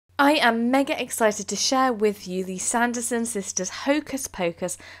I am mega excited to share with you the Sanderson Sisters Hocus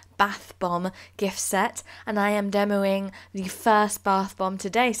Pocus bath bomb gift set, and I am demoing the first bath bomb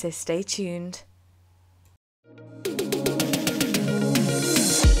today, so stay tuned.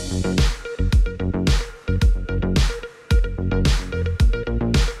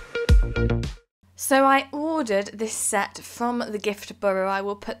 So I ordered this set from the gift Burrow. I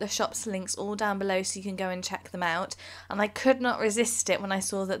will put the shop's links all down below so you can go and check them out. And I could not resist it when I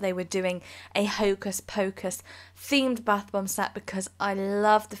saw that they were doing a Hocus Pocus themed bath bomb set because I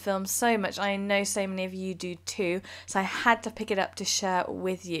love the film so much. I know so many of you do too. So I had to pick it up to share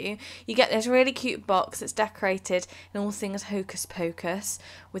with you. You get this really cute box that's decorated in all things Hocus Pocus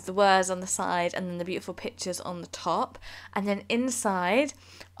with the words on the side and then the beautiful pictures on the top. And then inside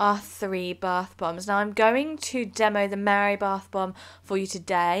are 3 bath bombs. Now I'm going to demo the Mary bath bomb for you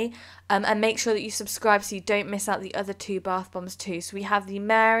today, and make sure that you subscribe so you don't miss out the other 2 bath bombs too. So we have the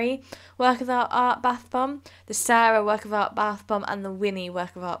Mary work of art bath bomb, the Sarah work of art bath bomb, and the Winnie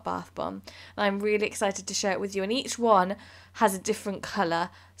work of art bath bomb. And I'm really excited to share it with you, and each one has a different colour.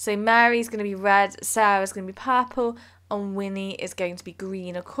 So Mary's going to be red, Sarah's going to be purple, and Winnie is going to be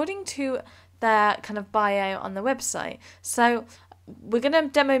green according to their kind of bio on the website. So we're going to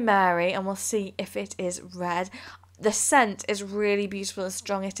demo Mary and we'll see if it is red. The scent is really beautiful and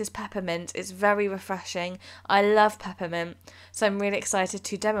strong. It is peppermint. It's very refreshing. I love peppermint. So I'm really excited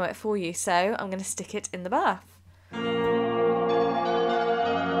to demo it for you. So I'm going to stick it in the bath.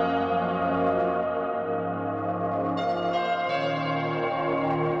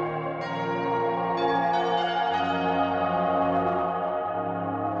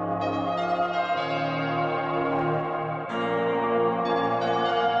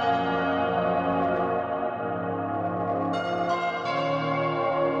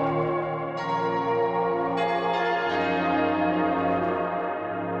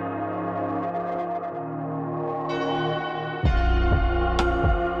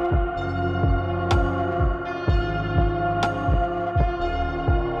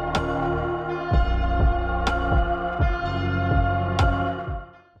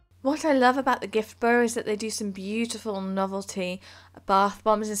 What I love about the gift Burrow is that they do some beautiful novelty bath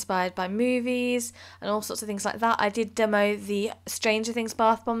bombs inspired by movies and all sorts of things like that. I did demo the Stranger Things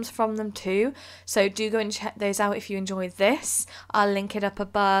bath bombs from them too, so do go and check those out if you enjoyed this. I'll link it up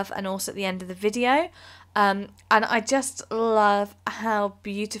above and also at the end of the video. And I just love how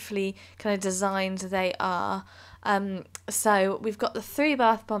beautifully kind of designed they are. So we've got the 3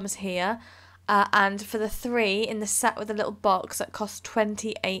 bath bombs here. And for the 3 in the set with a little box that cost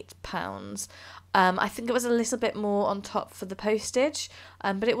 £28. I think it was a little bit more on top for the postage,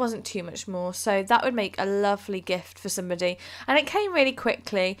 but it wasn't too much more. So that would make a lovely gift for somebody. And it came really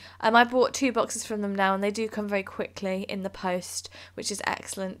quickly. I bought 2 boxes from them now and they do come very quickly in the post, which is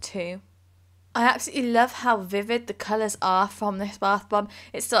excellent too. I absolutely love how vivid the colours are from this bath bomb.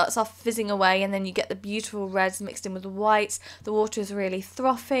 It starts off fizzing away and then you get the beautiful reds mixed in with the whites. The water is really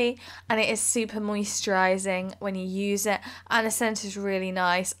frothy and it is super moisturising when you use it, and the scent is really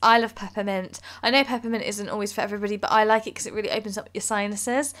nice. I love peppermint. I know peppermint isn't always for everybody, but I like it because it really opens up your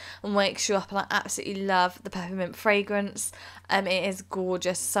sinuses and wakes you up, and I absolutely love the peppermint fragrance. It is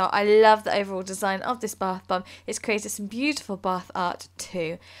gorgeous. So I love the overall design of this bath bomb. It's created some beautiful bath art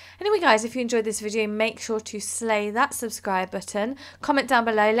too. Anyway guys, if you enjoyed this video, make sure to slay that subscribe button. Comment down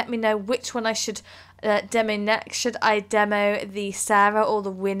below, let me know which one I should demo next. Should I demo the Sarah or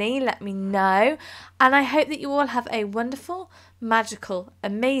the Winnie? Let me know. And I hope that you all have a wonderful, magical,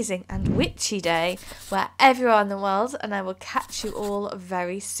 amazing and witchy day wherever you are in the world, and I will catch you all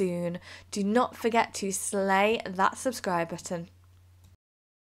very soon. Do not forget to slay that subscribe button.